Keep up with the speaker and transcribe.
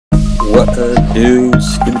What do,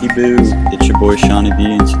 skibbity boo, it's your boy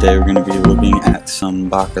SeanyB, and today we're going to be looking at some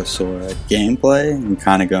Bakasura gameplay and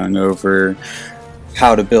kind of going over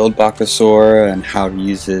how to build Bakasura and how to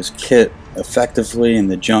use his kit effectively in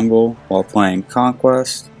the jungle while playing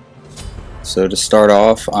Conquest. So to start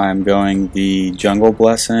off, I'm going the Jungle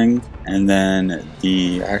Blessing, and then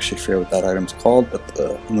I actually forget what that item's called, but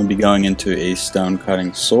I'm going to be going into a Stone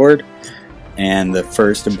Cutting Sword. And the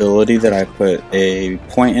first ability that I put a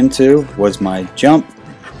point into was my jump.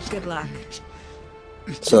 Good luck.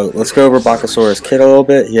 So let's go over Bakasura's kit a little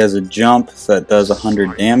bit. He has a jump that does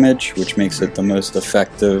 100 damage, which makes it the most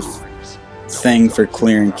effective thing for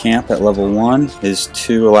clearing camp at level 1. His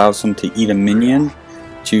 2 allows him to eat a minion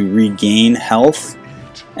to regain health.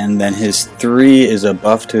 And then his 3 is a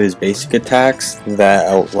buff to his basic attacks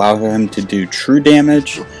that allow him to do true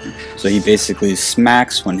damage. So he basically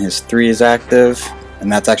smacks when his 3 is active,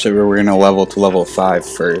 and that's actually where we're going to level to level 5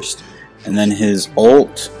 first. And then his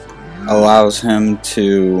ult allows him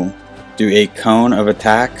to do a cone of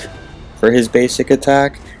attack for his basic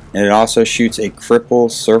attack, and it also shoots a cripple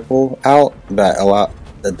circle out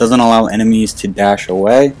that doesn't allow enemies to dash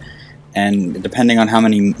away, and depending on how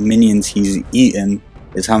many minions he's eaten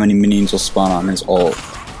is how many minions will spawn on his ult.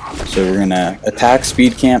 So we're going to attack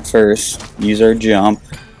speed camp first, use our jump.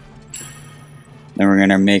 Then we're going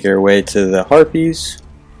to make our way to the harpies.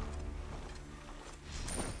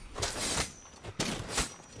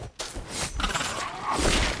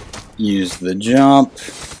 Use the jump.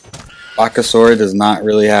 Bakasura does not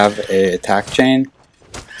really have an attack chain,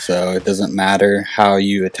 so it doesn't matter how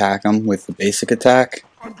you attack him with the basic attack.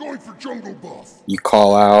 I'm going for jungle buff. You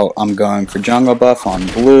call out, I'm going for jungle buff on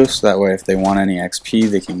blue, so that way if they want any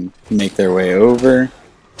XP they can make their way over.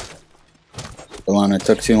 Bellona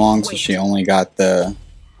took too long, so she only got the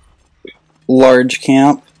large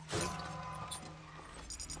camp.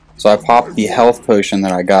 So I popped the health potion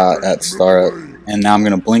that I got at start, and now I'm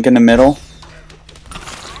going to blink in the middle,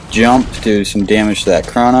 jump, do some damage to that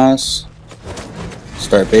Kronos,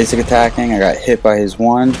 start basic attacking. I got hit by his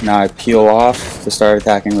 1, now I peel off to start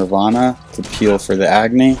attacking Ravana to peel for the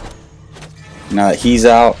Agni. Now that he's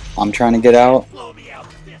out, I'm trying to get out.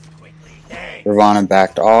 Ravana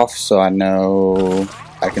backed off, so I know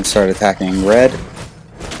I can start attacking red.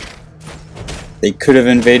 They could have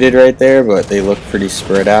invaded right there, but they look pretty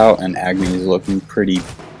spread out, and Agni is looking pretty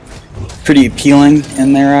appealing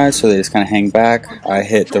in their eyes, so they just kind of hang back. I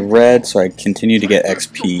hit the red, so I continue to get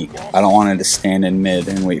XP. I don't want it to stand in mid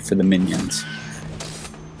and wait for the minions.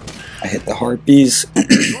 I hit the harpies,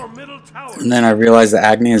 and then I realized that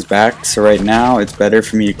Agni is back, so right now it's better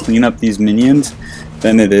for me to clean up these minions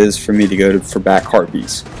than it is for me to go for back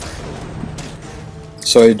harpies.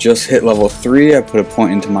 So I just hit level 3, I put a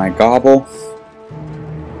point into my gobble.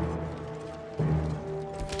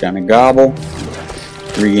 Gonna gobble,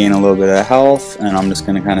 regain a little bit of health, and I'm just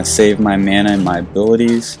gonna kind of save my mana and my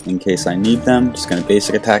abilities in case I need them. Just gonna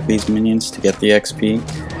basic attack these minions to get the XP.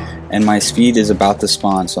 And my speed is about to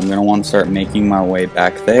spawn, so I'm gonna want to start making my way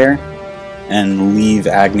back there and leave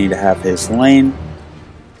Agni to have his lane.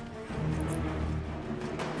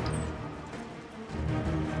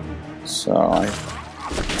 So I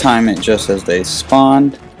time it just as they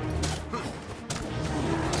spawned.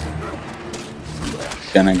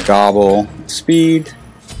 Gonna gobble speed,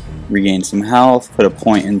 regain some health, put a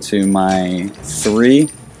point into my 3.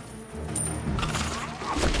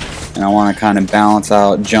 And I want to kind of balance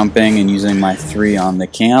out jumping and using my 3 on the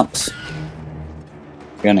camps.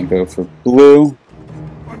 Gonna go for blue.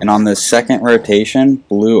 And on the second rotation,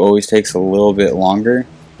 blue always takes a little bit longer,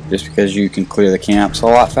 just because you can clear the camps a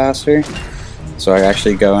lot faster. So I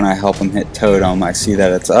actually go and I help him hit totem. I see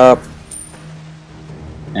that it's up,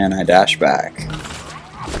 and I dash back.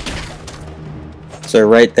 So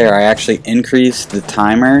right there I actually increased the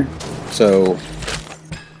timer, so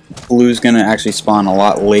blue's gonna actually spawn a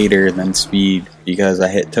lot later than speed because I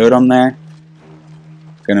hit totem there.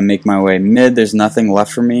 Gonna make my way mid. There's nothing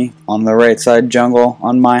left for me on the right side jungle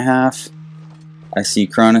on my half. I see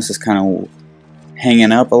Kronos is kind of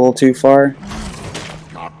hanging up a little too far.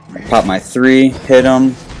 I pop my 3, hit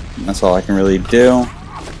him, that's all I can really do.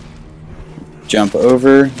 Jump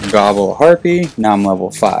over, gobble a harpy, now I'm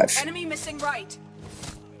level 5. Enemy missing right.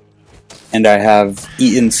 And I have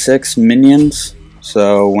eaten 6 minions,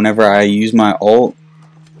 so whenever I use my ult,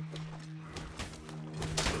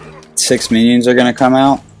 6 minions are going to come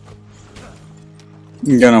out.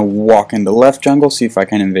 I'm going to walk into left jungle, see if I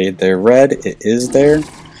can invade their red. It is there.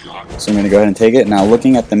 So I'm going to go ahead and take it. Now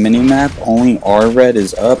looking at the mini-map, only our red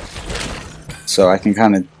is up. So I can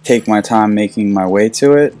kind of take my time making my way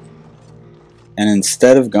to it. And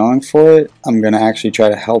instead of going for it, I'm going to actually try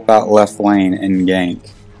to help out left lane and gank.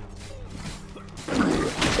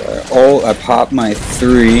 So I pop my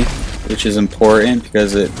 3, which is important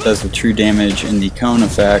because it does the true damage in the cone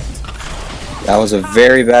effect. That was a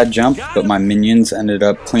very bad jump, but my minions ended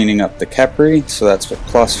up cleaning up the Khepri, so that's a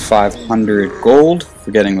plus 500 gold for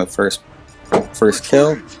getting the first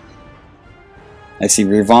kill. I see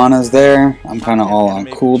Ravana's there. I'm kind of all on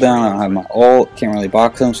cooldown. I don't have my ult, can't really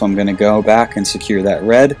box him, so I'm going to go back and secure that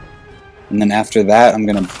red. And then after that, I'm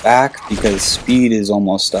going to back because speed is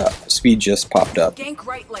almost up. Speed just popped up. Gank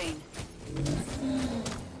right lane.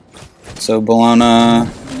 So Bologna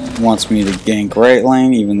wants me to gank right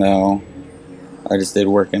lane, even though I just did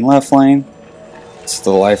work in left lane. It's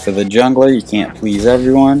the life of the jungler. You can't please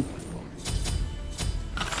everyone.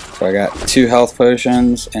 So I got 2 health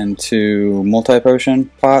potions and 2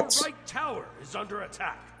 multi-potion pots.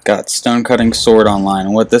 Got stone cutting sword online,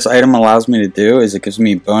 and what this item allows me to do is it gives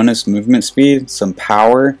me bonus movement speed, some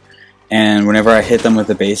power, and whenever I hit them with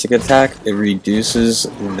a basic attack, it reduces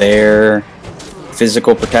their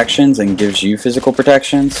physical protections and gives you physical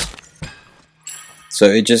protections. So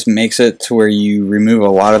it just makes it to where you remove a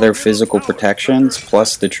lot of their physical protections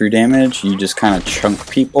plus the true damage. You just kind of chunk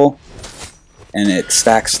people, and it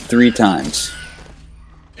stacks 3 times.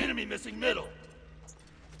 Enemy missing middle.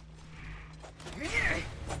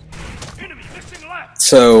 Enemy missing left.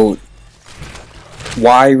 So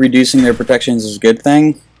why reducing their protections is a good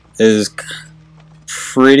thing is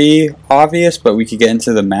pretty obvious, but we could get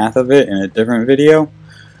into the math of it in a different video.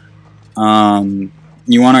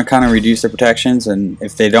 You want to kind of reduce their protections, and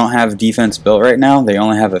if they don't have defense built right now, they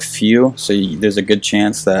only have a few, so there's a good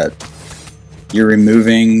chance that you're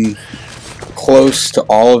removing close to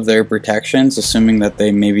all of their protections, assuming that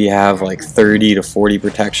they maybe have like 30 to 40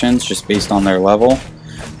 protections just based on their level.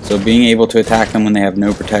 So being able to attack them when they have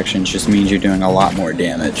no protections just means you're doing a lot more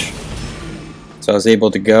damage. So I was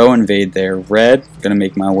able to go invade their red, gonna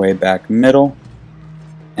make my way back middle.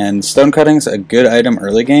 And stone cutting's a good item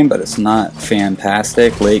early game, but it's not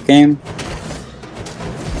fantastic late game.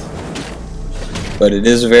 But it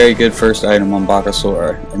is a very good first item on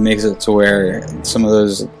Bakasura. It makes it to where some of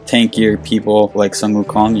those tankier people like Sun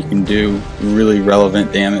Wukong, you can do really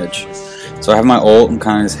relevant damage. So I have my ult and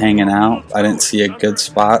kind of just hanging out. I didn't see a good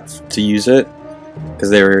spot to use it because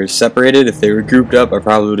they were separated. If they were grouped up, I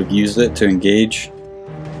probably would have used it to engage.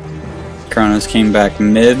 Kronos came back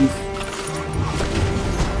mid.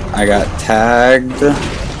 I got tagged,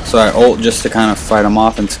 so I ult just to kind of fight them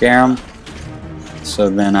off and scare them. So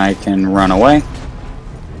then I can run away.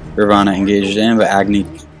 Ravana engaged in, but Agni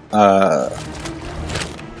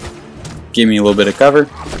gave me a little bit of cover.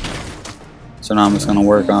 So now I'm just going to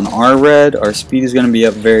work on our red. Our speed is going to be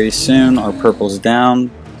up very soon. Our purple's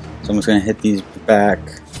down. So I'm just going to hit these back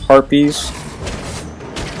harpies.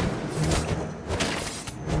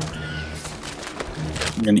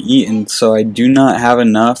 I'm going to eat, and so I do not have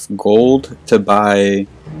enough gold to buy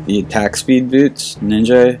the attack speed boots,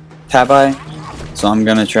 Ninja Tabai. So I'm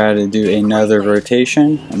going to try to do another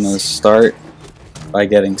rotation. I'm going to start by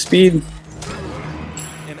getting speed.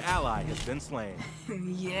 An ally has been slain.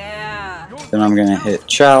 Yeah. Then I'm going to hit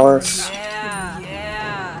Chalice.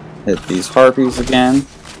 Yeah. Hit these harpies again.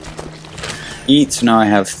 Eat, so now I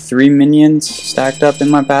have 3 minions stacked up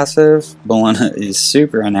in my passive. Bologna is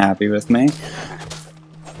super unhappy with me.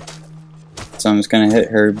 So I'm just going to hit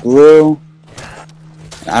her blue.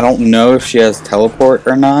 I don't know if she has teleport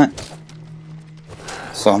or not.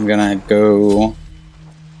 So I'm going to go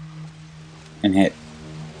and hit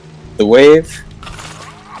the wave.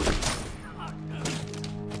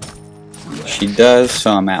 She does,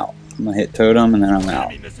 so I'm out. I'm going to hit totem and then I'm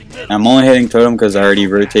out. And I'm only hitting totem because I already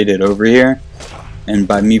rotated over here. And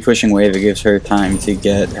by me pushing wave, it gives her time to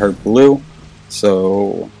get her blue.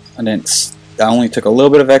 So I only took a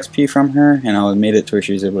little bit of XP from her, and I made it to where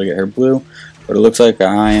she was able to get her blue. But it looks like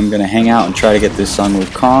I am going to hang out and try to get this Sun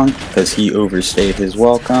Wukong because he overstayed his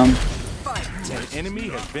welcome. An enemy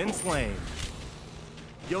has been slain.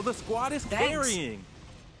 Yo, the squad is carrying.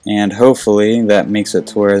 And hopefully that makes it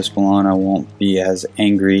to where Bologna won't be as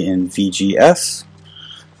angry in VGS.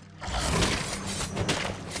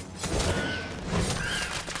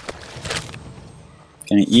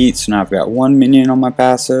 Gonna eat, so now I've got 1 minion on my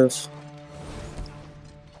passive.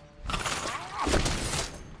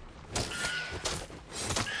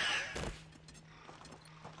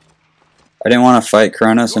 I didn't want to fight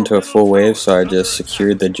Kronos into a full wave, so I just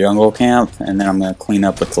secured the jungle camp, and then I'm going to clean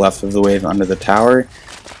up what's left of the wave under the tower.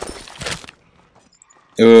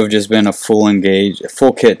 It would have just been a full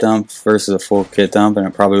kit dump versus a full kit dump, and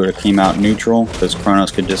it probably would have came out neutral, because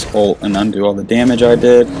Kronos could just ult and undo all the damage I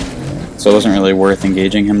did. so it wasn't really worth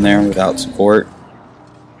engaging him there without support.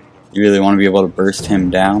 You really want to be able to burst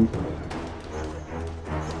him down.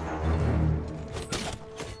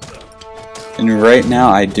 And right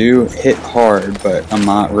now I do hit hard, but I'm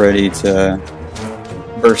not ready to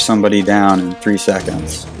burst somebody down in 3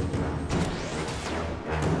 seconds.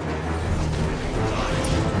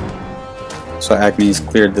 So Acme's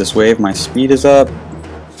cleared this wave, my speed is up.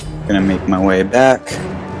 Gonna make my way back.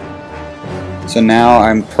 So now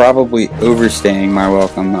I'm probably overstaying my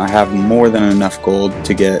welcome. I have more than enough gold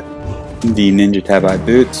to get the Ninja Tabi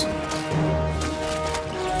boots.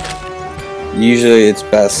 Usually it's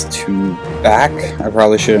best to back. I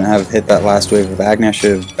probably shouldn't have hit that last wave with Agni. I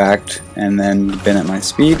should have backed and then been at my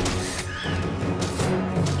speed.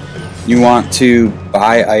 You want to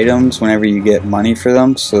buy items whenever you get money for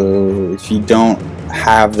them, so if you don't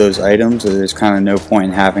have those items, there's kind of no point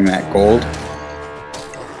in having that gold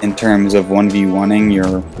in terms of 1v1ing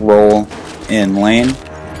your role in lane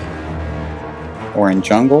or in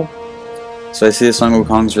jungle. So I see the Sun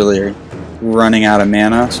Wukong's really running out of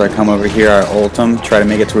mana, so I come over here, I ult him, try to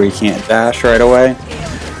make it to where he can't dash right away.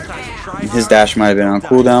 His dash might have been on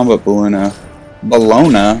cooldown, but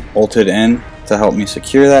Bellona ulted in to help me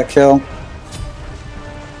secure that kill.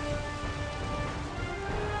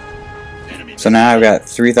 So now I've got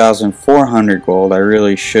 3,400 gold. I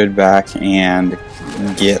really should back and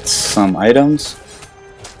get some items.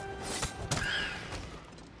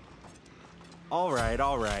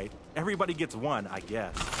 Alright. Everybody gets one, I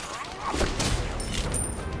guess.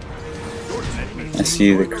 I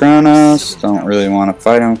see the Kronos. Don't really want to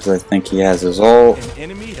fight him because I think he has his ult.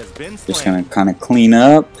 Just gonna kind of clean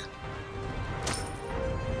up.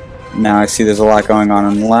 Now I see there's a lot going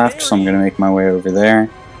on the left, so I'm gonna make my way over there.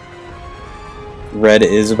 Red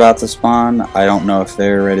is about to spawn. I don't know if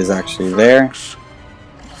their red is actually there.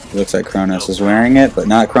 It looks like Kronos is wearing it, but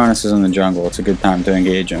not Kronos is in the jungle. It's a good time to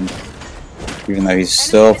engage him, even though he's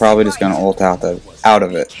still probably just gonna ult out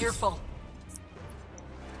of it.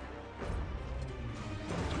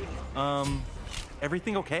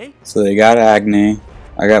 Everything okay? So they got Agni.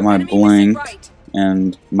 I got my blink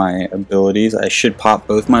and my abilities. I should pop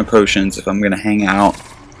both my potions if I'm gonna hang out.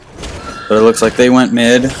 But it looks like they went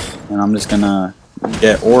mid, and I'm just gonna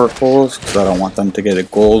get oracles because I don't want them to get a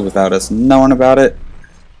gold without us knowing about it.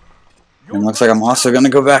 And it looks like I'm also gonna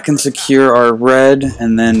go back and secure our red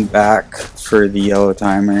and then back for the yellow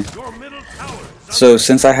timer. So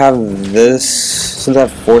since I have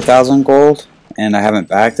 4,000 gold and I haven't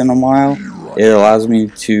backed in a while, it allows me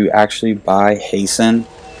to actually buy Hasten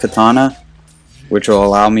Katana, which will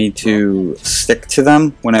allow me to stick to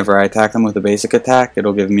them whenever I attack them with a basic attack.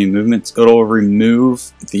 It'll give me movements. It'll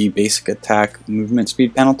remove the basic attack movement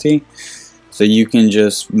speed penalty, so you can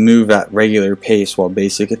just move at regular pace while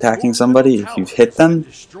basic attacking somebody if you've hit them.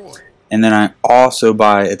 And then I also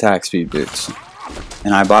buy attack speed boots,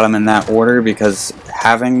 and I bought them in that order because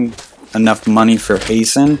having enough money for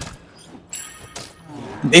Hasten,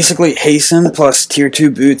 basically Hasten plus tier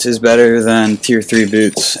 2 boots is better than tier 3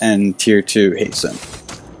 boots and tier 2 Hasten.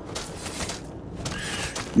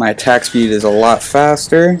 My attack speed is a lot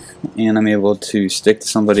faster, and I'm able to stick to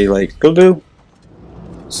somebody like Guldu.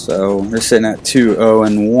 So we're sitting at 2-0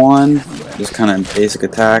 and 1, just kind of basic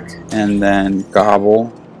attack and then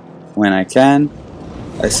gobble when I can.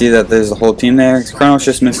 I see that there's a whole team there. Kronos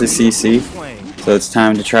just missed his CC, so it's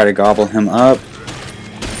time to try to gobble him up.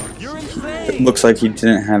 It looks like he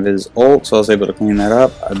didn't have his ult, so I was able to clean that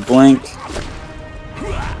up. I blink.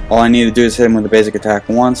 All I need to do is hit him with a basic attack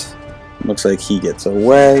once. Looks like he gets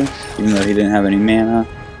away, even though he didn't have any mana.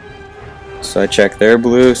 So I check their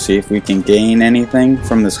blue, see if we can gain anything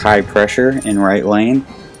from this high pressure in right lane.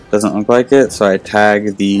 Doesn't look like it, so I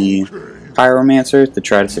tag the Pyromancer to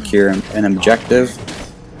try to secure an objective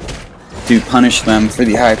to punish them for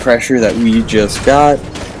the high pressure that we just got.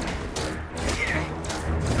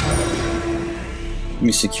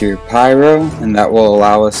 We secure Pyro, and that will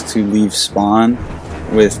allow us to leave spawn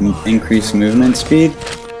with increased movement speed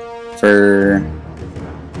for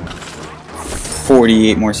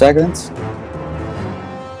 48 more seconds.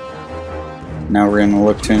 Now we're going to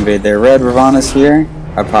look to invade their red. Ravana's here.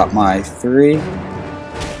 I popped my 3.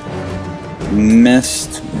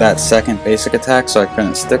 Missed that second basic attack, so I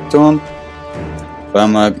couldn't stick to him. But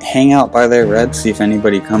I'm going to hang out by their red, see if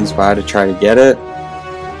anybody comes by to try to get it.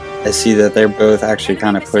 I see that they're both actually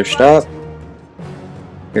kind of pushed up.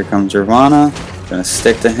 Here comes Ravana. Gonna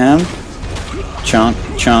stick to him. Chunk,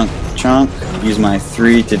 chunk, chunk. Use my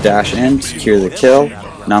 3 to dash in, secure the kill.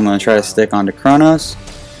 Now I'm gonna try to stick onto Kronos.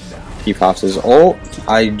 He pops his ult.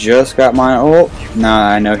 I just got my ult. Now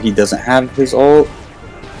I know he doesn't have his ult.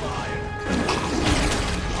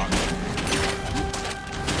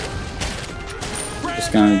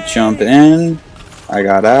 Just gonna jump in. I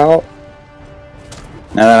got out.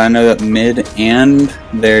 Now that I know that mid and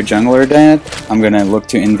their jungler are dead, I'm gonna look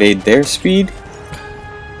to invade their speed.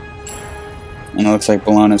 And it looks like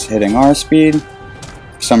Bologna's hitting our speed.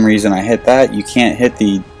 For some reason I hit that. You can't hit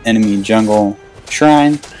the enemy jungle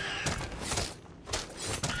shrine.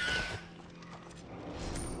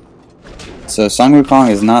 So Sun Wukong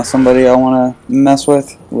is not somebody I want to mess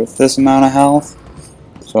with this amount of health.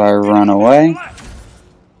 So I run away.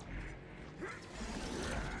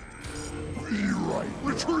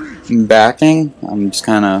 Backing. I'm just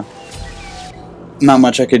kind of not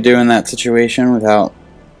much I could do in that situation without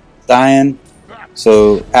dying.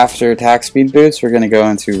 So after attack speed boots, we're going to go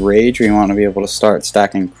into rage. We want to be able to start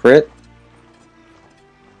stacking crit.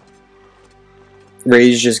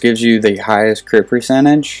 Rage just gives you the highest crit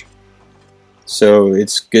percentage, so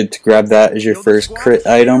it's good to grab that as your first crit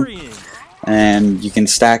item, and you can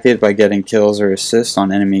stack it by getting kills or assists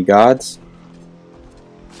on enemy gods.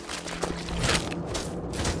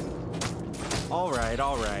 Alright.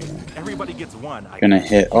 Everybody gets one. Gonna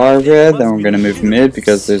hit our red, then we're gonna move mid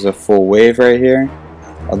because there's a full wave right here.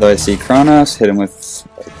 Although I see Kronos, hit him with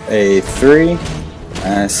a 3,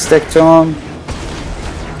 stick to him.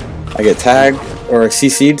 I get tagged or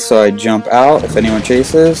CC'd, so I jump out. If anyone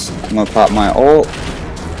chases, I'm gonna pop my ult.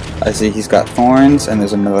 I see he's got thorns and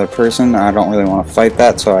there's another person. I don't really want to fight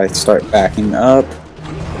that, so I start backing up.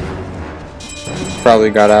 Probably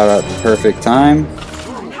got out at the perfect time.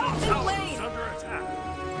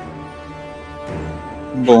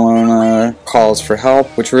 Bologna calls for help,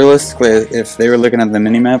 which realistically, if they were looking at the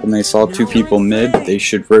minimap and they saw 2 people mid, they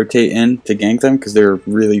should rotate in to gank them because they're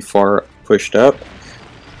really far pushed up.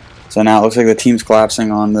 So now it looks like the team's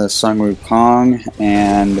collapsing on the Sun Wukong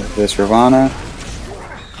and this Ravana.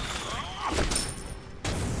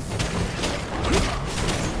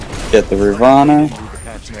 Get the Ravana.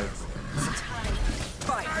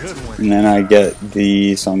 And then I get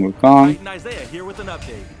the Sun Wukong.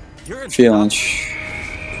 Feeling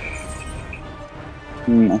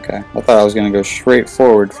okay, I thought I was going to go straight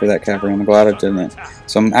forward for that Cavalry. I'm glad I didn't.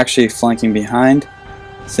 So I'm actually flanking behind,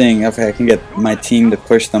 seeing if I can get my team to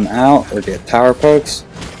push them out or get tower pokes.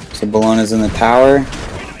 So Bologna's in the tower.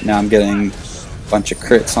 Now I'm getting a bunch of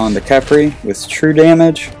crits on the Kepri with true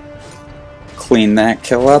damage. Clean that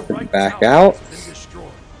kill up and back out.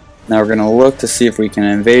 Now we're going to look to see if we can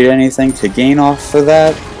invade anything to gain off of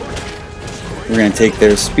that. We're going to take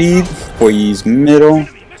their speed, Poyi's middle.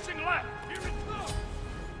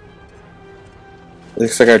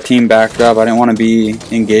 Looks like our team backed up. I didn't want to be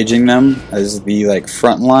engaging them as the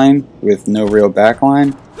front line with no real back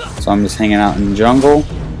line. So I'm just hanging out in the jungle,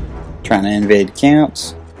 trying to invade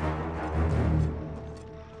camps.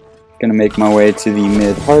 Gonna make my way to the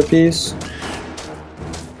mid Harpies.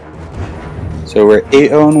 So we're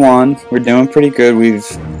 8-0-1. We're doing pretty good. We've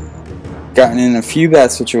gotten in a few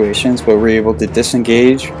bad situations, but we're able to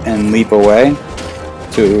disengage and leap away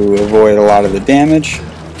to avoid a lot of the damage.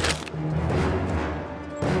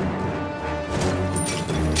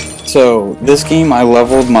 So this game I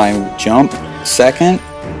leveled my jump second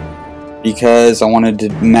because I wanted to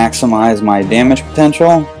maximize my damage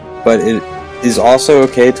potential, but it is also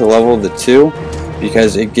okay to level the 2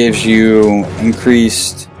 because it gives you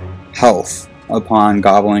increased health upon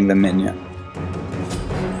gobbling the minion.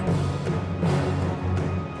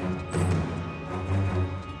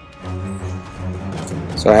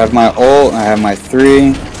 So I have my ult, I have my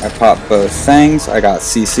 3, I pop both things, I got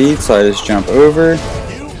CC'd, so I just jump over.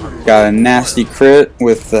 Got a nasty crit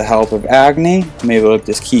with the help of Agni. I'm able to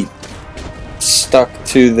just keep stuck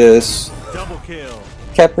to this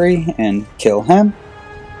Kepri and kill him.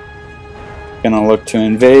 Gonna look to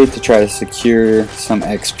invade to try to secure some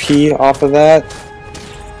XP off of that.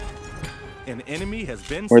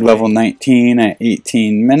 We're level 19 at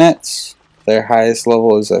 18 minutes. Their highest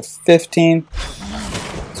level is at 15.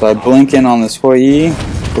 So I blink in on this Poyi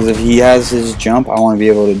because if he has his jump, I want to be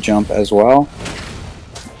able to jump as well.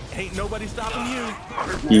 Nobody stopping you.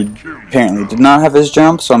 He apparently did not have his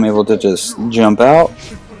jump, so I'm able to just jump out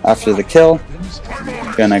after the kill.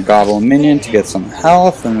 Gonna gobble a minion to get some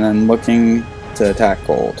health, and then looking to attack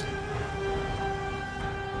gold.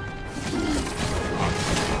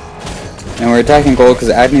 And we're attacking gold because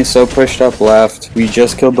Agni's so pushed up left. We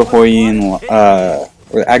just killed the Hoi in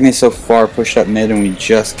Agni's so far pushed up mid, and we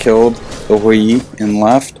just killed the Hoi in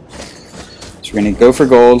left. So we're going to go for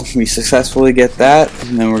gold. We successfully get that,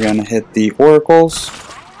 and then we're going to hit the oracles,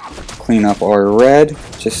 clean up our red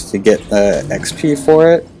just to get the XP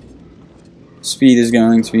for it. Speed is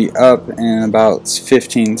going to be up in about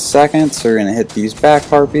 15 seconds, so we're going to hit these back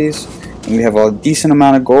harpies, and we have a decent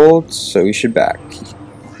amount of gold, so we should back.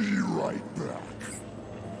 right back.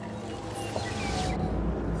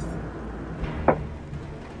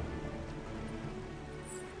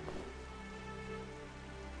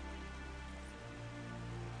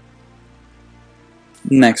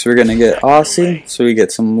 Next, we're gonna get Aussie, so we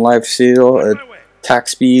get some life steal, attack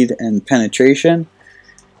speed, and penetration.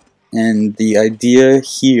 And the idea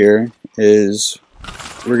here is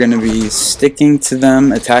we're gonna be sticking to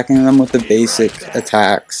them, attacking them with the basic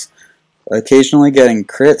attacks, occasionally getting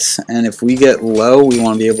crits, and if we get low, we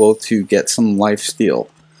want to be able to get some life steal.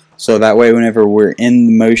 So that way, whenever we're in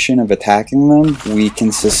the motion of attacking them, we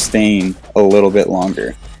can sustain a little bit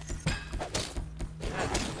longer.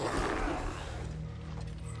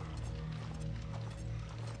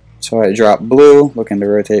 So I drop blue, looking to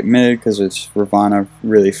rotate mid because it's Ravana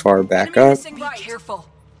really far back up.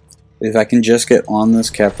 If I can just get on this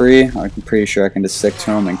Khepri, I'm pretty sure I can just stick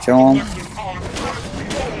to him and kill him.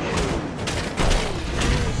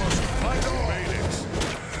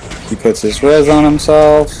 He puts his res on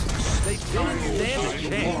himself.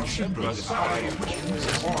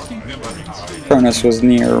 Cronus was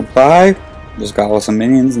nearby. Just got all some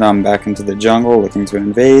minions. Now I'm back into the jungle looking to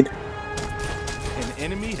invade.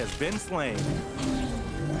 Been slain.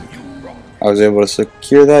 I was able to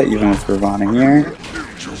secure that even with Ravana here.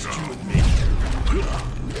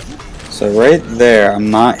 So right there,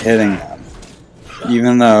 I'm not hitting them,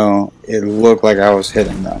 even though it looked like I was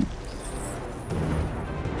hitting them.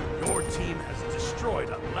 Your team has destroyed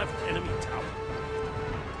a left enemy tower.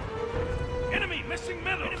 Enemy missing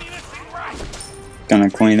middle. Enemy missing right.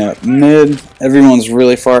 Gonna clean up mid. Everyone's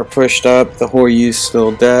really far pushed up. The Hoyu's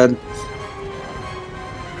still dead.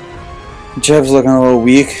 Jeb's looking a little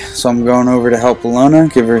weak, so I'm going over to help Bellona,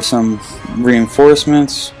 give her some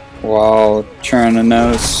reinforcements, while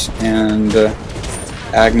Chronos and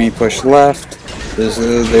Agni push left.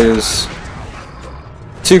 There's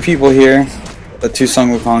two people here, but two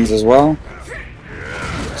Sun Wukongs as well.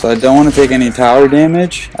 So I don't want to take any tower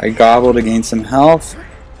damage. I gobble to gain some health,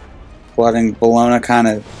 letting Bellona kind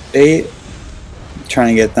of bait,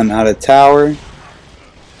 trying to get them out of tower.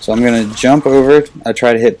 So I'm going to jump over. I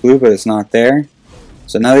try to hit blue, but it's not there.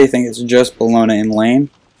 So now they think it's just Bellona in lane.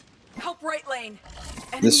 Help right lane.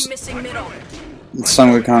 This missing middle.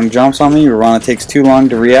 Sun Wukong jumps on me. Ravana takes too long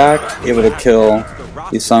to react, able to kill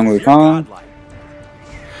the Sun Wukong.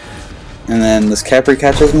 And then this Khepri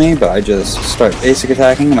catches me, but I just start basic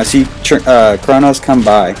attacking him. I see Chronos come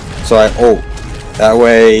by, so I ult. That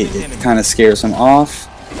way it kind of scares him off.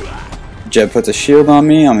 Jeb puts a shield on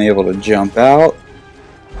me. I'm able to jump out.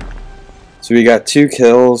 So we got 2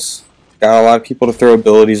 kills, got a lot of people to throw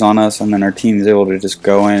abilities on us, and then our team is able to just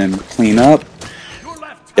go in and clean up,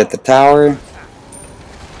 get the tower.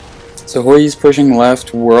 So Hoyu's pushing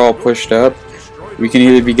left, we're all pushed up. We can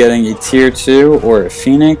either be getting a tier 2 or a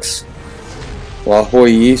Phoenix, while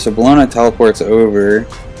Hoyu, so Bellona teleports over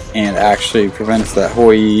and actually prevents that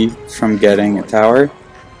Hoyu from getting a tower.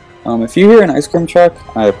 If you hear an ice cream truck,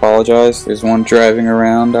 I apologize, there's one driving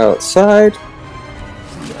around outside.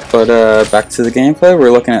 But back to the gameplay,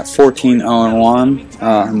 we're looking at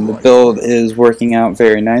 14-0-1. The build is working out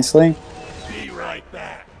very nicely. Be right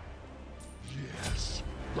back. Yes,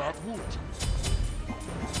 that would.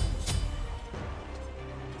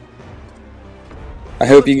 I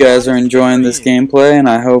hope you guys are enjoying this gameplay, and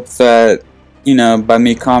I hope that, you know, by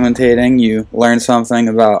me commentating, you learn something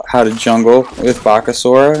about how to jungle with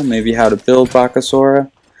Bakasura, maybe how to build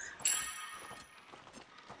Bakasura.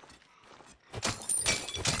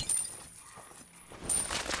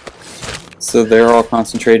 So they're all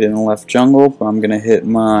concentrated in the left jungle, but I'm going to hit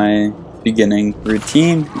my beginning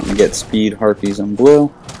routine and get speed, harpies, and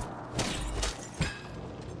blue.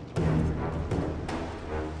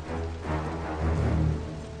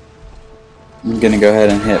 I'm going to go ahead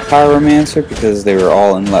and hit Pyromancer because they were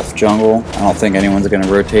all in left jungle. I don't think anyone's going to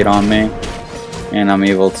rotate on me, and I'm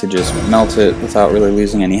able to just melt it without really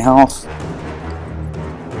losing any health.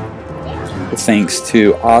 Thanks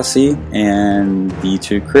to Aussie and the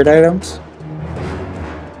 2 crit items.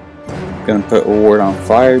 Gonna put a ward on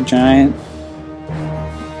Fire Giant.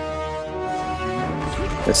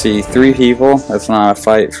 I see 3 people. That's not a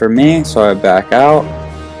fight for me, so I back out.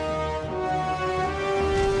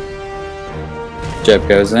 Jeb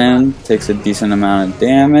goes in, takes a decent amount of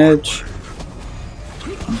damage.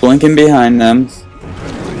 Blinking behind them.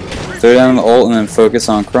 Throw down the ult and then focus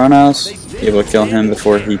on Chronos. Able to kill him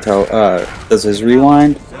before he does his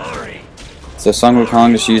rewind. So Sun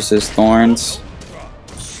Wukong just used his thorns.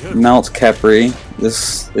 Melt Khepri.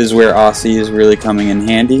 This is where Aussie is really coming in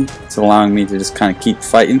handy. It's allowing me to just kind of keep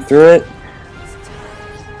fighting through it.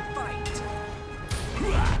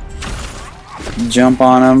 jump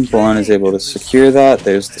on him. Balloon is able to secure that.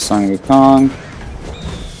 There's the Sun Wukong.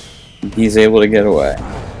 He's able to get away.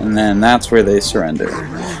 And then that's where they surrender.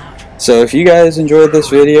 So if you guys enjoyed this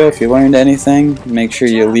video, if you learned anything, make sure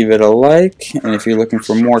you leave it a like. And if you're looking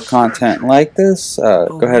for more content like this,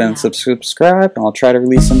 go ahead and subscribe, and I'll try to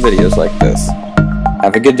release some videos like this.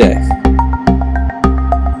 Have a good day.